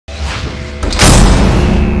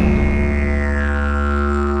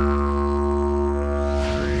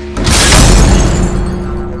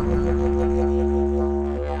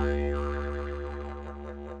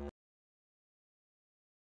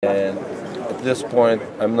this point,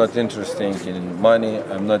 I'm not interested in money.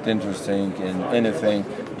 I'm not interested in anything.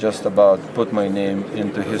 Just about put my name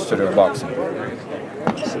into history of boxing.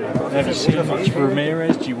 Have you seen much of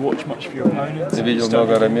Ramirez? Do you watch much of your opponents? Ты видел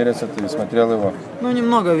много Рамиреса? Ты смотрел его? Ну,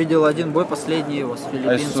 немного видел один бой, последний его с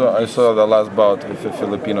филиппинцем. I saw the last bout with a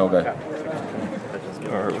Filipino guy.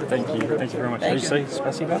 All right, well, thank you very much. Did you say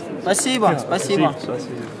спасибо? Спасибо, спасибо.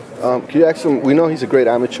 Can you ask him, we know he's a great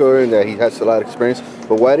amateur and that he has a lot of experience,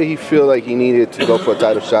 but why did he feel like he needed to go for a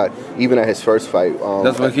title shot even at his first fight?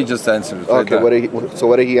 That's what he just answered. Okay, right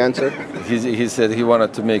what did he answer? He said he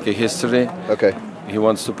wanted to make a history. Okay. He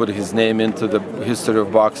wants to put his name into the history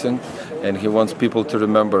of boxing, and he wants people to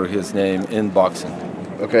remember his name in boxing.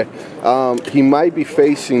 Okay. He might be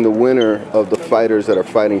facing the winner of the fighters that are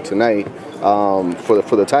fighting tonight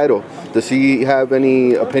for the title. Does he have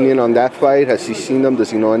any opinion on that fight? Has he seen them?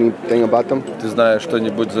 Does he know anything about them? Ты знаешь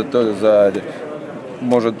что-нибудь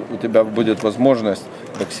может у тебя будет возможность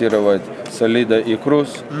боксировать Солида и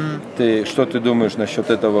Круз? Что ты думаешь насчет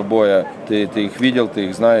этого боя? Ты их видел, ты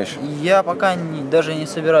их знаешь? Я пока даже не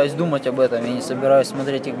собираюсь думать об этом, я не собираюсь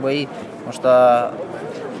смотреть их бои, потому что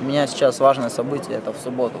у меня сейчас важное событие, это в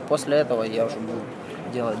субботу. После этого я уже буду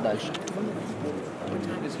делать дальше.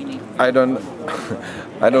 I don't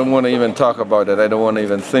want to even talk about it. I don't want to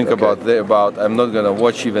even think about their bout. I'm not going to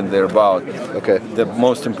watch even their bout. Okay. The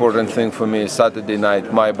most important thing for me is Saturday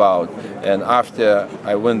night, my bout. And after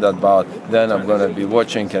I win that bout, then I'm going to be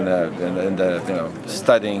watching and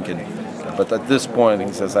studying. But at this point,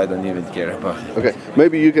 he says, I don't even care about it. Okay.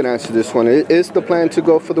 Maybe you can answer this one. Is the plan to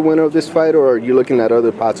go for the winner of this fight, or are you looking at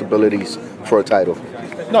other possibilities for a title?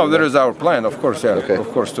 No, there is our plan, of course. Yeah, okay. Of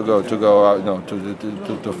course, to go out,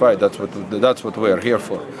 to fight. That's what we are here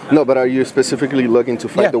for. No, but are you specifically looking to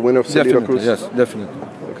fight the winner of Solida Cruz? Yes, definitely.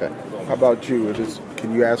 Okay. How about you?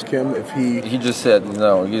 Can you ask him if he? He just said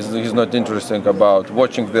no. He's not interested about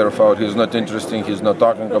watching their fight. He's not interested. He's not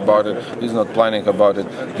talking about it. He's not planning about it.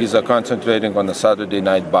 He's concentrating on the Saturday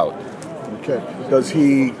night bout. Okay. Does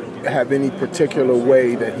he have any particular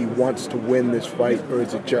way that he wants to win this fight, or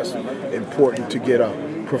is it just important to get a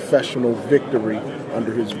professional victory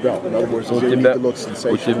under his belt? In other words, does it need to look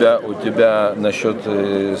sensational? У тебя насчет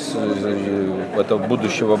этого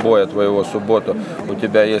будущего боя твоего субботу, у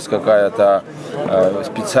тебя есть какая-то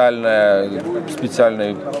специальная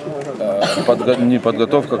не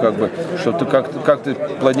подготовка, что ты как ты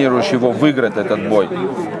планируешь его выиграть этот бой,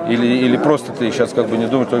 или просто ты сейчас не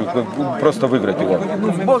думаешь, только просто выиграть его?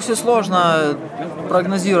 Ну, в боксе сложно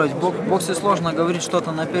прогнозировать, в боксе сложно говорить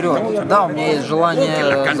что-то наперед. Да, у меня есть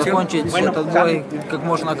желание закончить этот бой как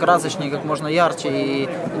можно красочнее, как можно ярче и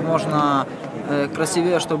как можно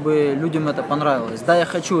красивее, чтобы людям это понравилось. Да, я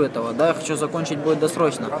хочу этого, да, я хочу закончить бой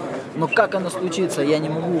досрочно. Но как оно случится, я не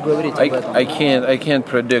могу говорить об этом. I can't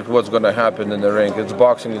predict what's going to happen in the ring. It's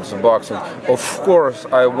boxing. Of course,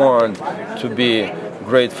 I want to be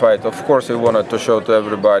great fight. Of course, I wanted to show to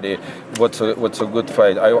everybody what's a good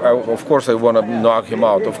fight. Of course, I want to knock him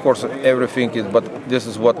out. Of course, everything is. But this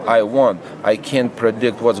is what I want. I can't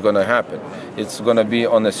predict what's going to happen. It's going to be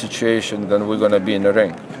on a situation that we're going to be in the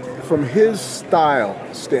ring. From his style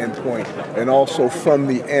standpoint, and also from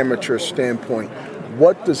the amateur standpoint,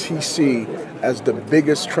 what does he see as the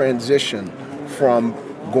biggest transition from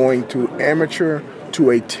going to amateur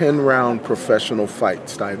to a 10-round professional fight,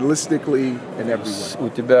 stylistically and everywhere? У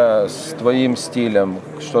тебя с твоим стилем,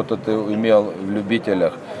 что-то ты имел в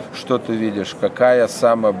любителях, что ты видишь, какая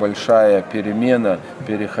самая большая перемена,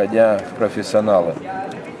 переходя в профессионалы?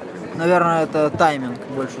 Наверное, это тайминг,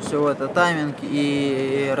 больше всего это тайминг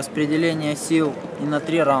и распределение сил не на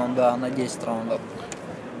 3 раунда, а на 10 раундов.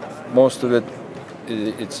 Most of it,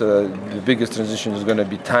 the biggest transition is going to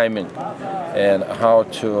be timing and how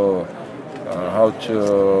to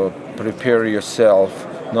prepare yourself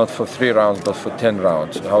not for 3 rounds but for 10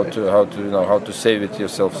 rounds. How to save it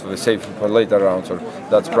yourself, save for later rounds. Or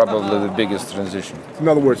that's probably the biggest transition. In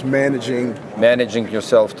other words, managing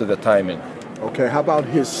yourself to the timing. Okay, how about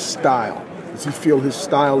his style? Does he feel his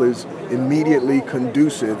style is immediately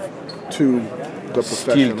conducive to the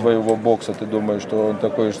professional? Стиль твоего бокса, ты думаешь, что он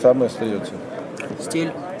такой же самый остается?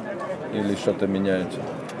 Стиль? Или что-то меняется?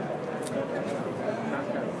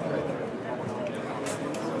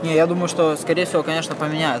 Не, я думаю, что, скорее всего, конечно,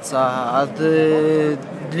 поменяется. От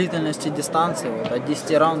длительности дистанции, от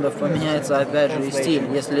 10 раундов поменяется, опять же, и стиль.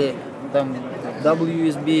 Если там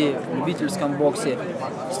WSB в любительском боксе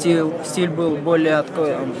стиль был более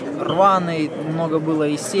такой рваный, много было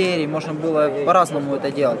и серий, можно было по-разному это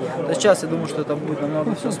делать. То сейчас я думаю, что это будет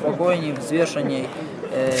намного все спокойнее, взвешеннее,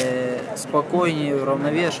 спокойнее,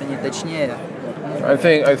 уравновешеннее, точнее. I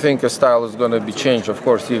think a style is going to be changed, of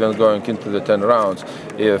course, even going into the 10 rounds.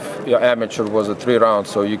 If your amateur was a 3 rounds,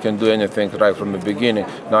 so you can do anything right from the beginning.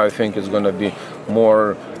 Now I think it's going to be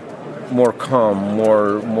more calm,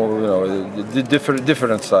 more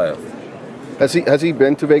different style. Has he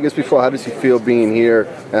been to Vegas before? How does he feel being here,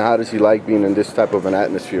 and how does he like being in this type of an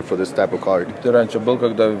atmosphere for this type of card? Ты раньше был,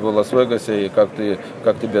 когда в Лас-Вегасе, и как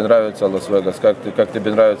тебе нравится Лас-Вегас? Как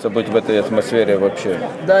тебе нравится быть в этой атмосфере вообще?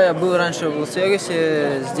 Да, я был раньше в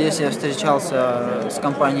Лас-Вегасе. Здесь я встречался с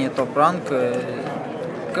компанией Top Rank.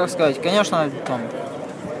 Как сказать, конечно, там,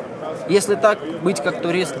 если так быть как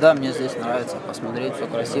турист, да, мне здесь нравится посмотреть, все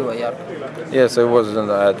красиво, ярко. Yes, I was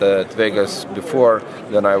at Vegas before.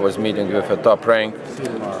 Then I was meeting with a Top Rank.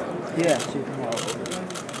 Yeah.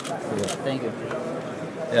 Thank you.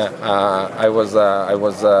 Yeah, I was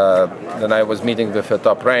meeting with a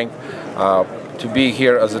Top Rank. To be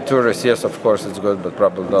here as a tourist, yes, of course it's good, but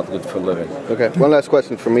probably not good for living. Okay, one last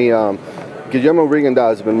question for me. Guillermo Rigondeaux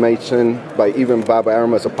has been mentioned by even Bob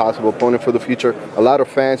Arum as a possible opponent for the future. A lot of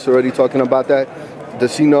fans are already talking about that.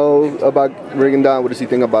 Does he know about Rigondeaux? What does he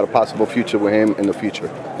think about a possible future with him in the future?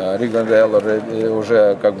 Rigondeaux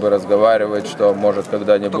уже как бы разговаривает, что может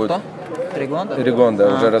когда-нибудь... Кто? Ригонда? Ригонда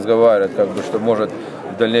уже разговаривает, как бы, что может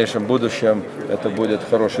в дальнейшем будущем это будет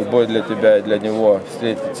хороший бой для тебя и для него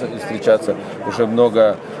встречаться. Уже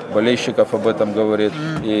много болельщиков об этом говорит.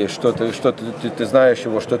 И что ты знаешь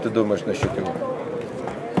его, что ты думаешь насчет него?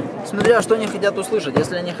 Смотря что они хотят услышать.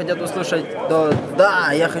 Если они хотят услышать, то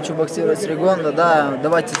да, я хочу боксировать с Ригондо, да,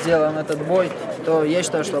 давайте сделаем этот бой, то я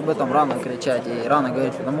считаю, что об этом рано кричать и рано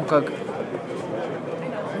говорить, потому как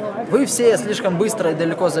вы все слишком быстро и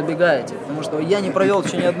далеко забегаете, потому что я не провел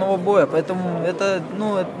еще ни одного боя, поэтому это,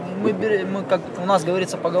 мы как у нас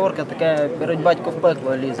говорится поговорка такая, перед батько в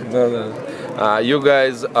пекло лезет. You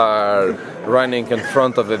guys are running in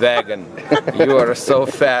front of a wagon. You are so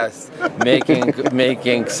fast,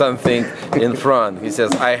 making something in front. He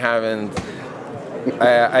says, I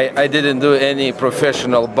didn't do any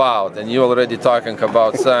professional bout, and you already talking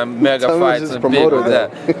about some mega fights and big with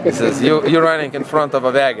that. He says, you're running in front of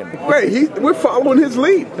a wagon. Wait, we're following his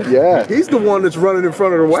lead. Yeah. He's the one that's running in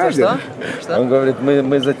front of the wagon. Он говорит,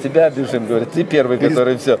 мы за тебя бежим, говорит, ты первый,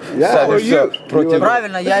 который ставишь все против.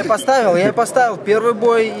 Правильно, я и поставил первый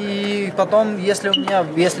бой, и потом, если я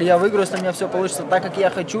выиграю, если у меня все получится так, как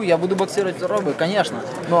я хочу, я буду боксировать второй бой, конечно.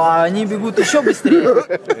 Ну, а они бегут еще быстрее.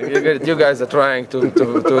 You guys are trying to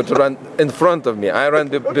run in front of me. I run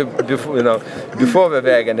before the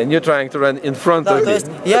wagon, and you're trying to run in front of me. То есть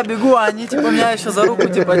я бегу, а они типа меня еще за руку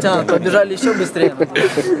типа тянут, побежали еще быстрее.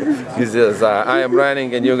 He says, I am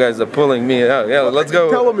running, and you guys are pulling me. Yeah, let's go.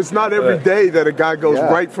 Tell him it's not every day that a guy goes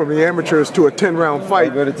right from the amateurs to a 10-round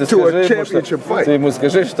fight to a championship fight. Ты ему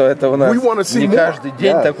скажи, что это у нас не каждый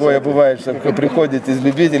день такое бывает, что приходит из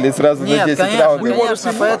любителей сразу на 10 раундов. Нет,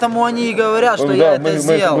 конечно, поэтому они и говорят, что я это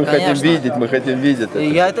сделал, мы хотим видеть это.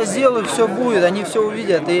 Я это сделаю, все будет, они все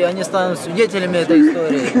увидят, и они станут свидетелями этой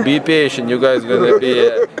истории. Be patient, you guys gonna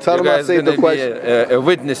be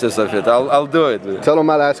witnesses of it. I'll do it. Tell him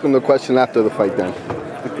I'll ask him the question after the fight then.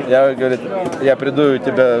 Я приду и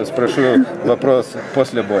тебя спрошу вопрос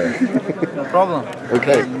после боя. No problem.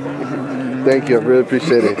 Okay. Thank you. I really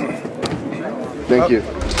appreciate it. Thank you.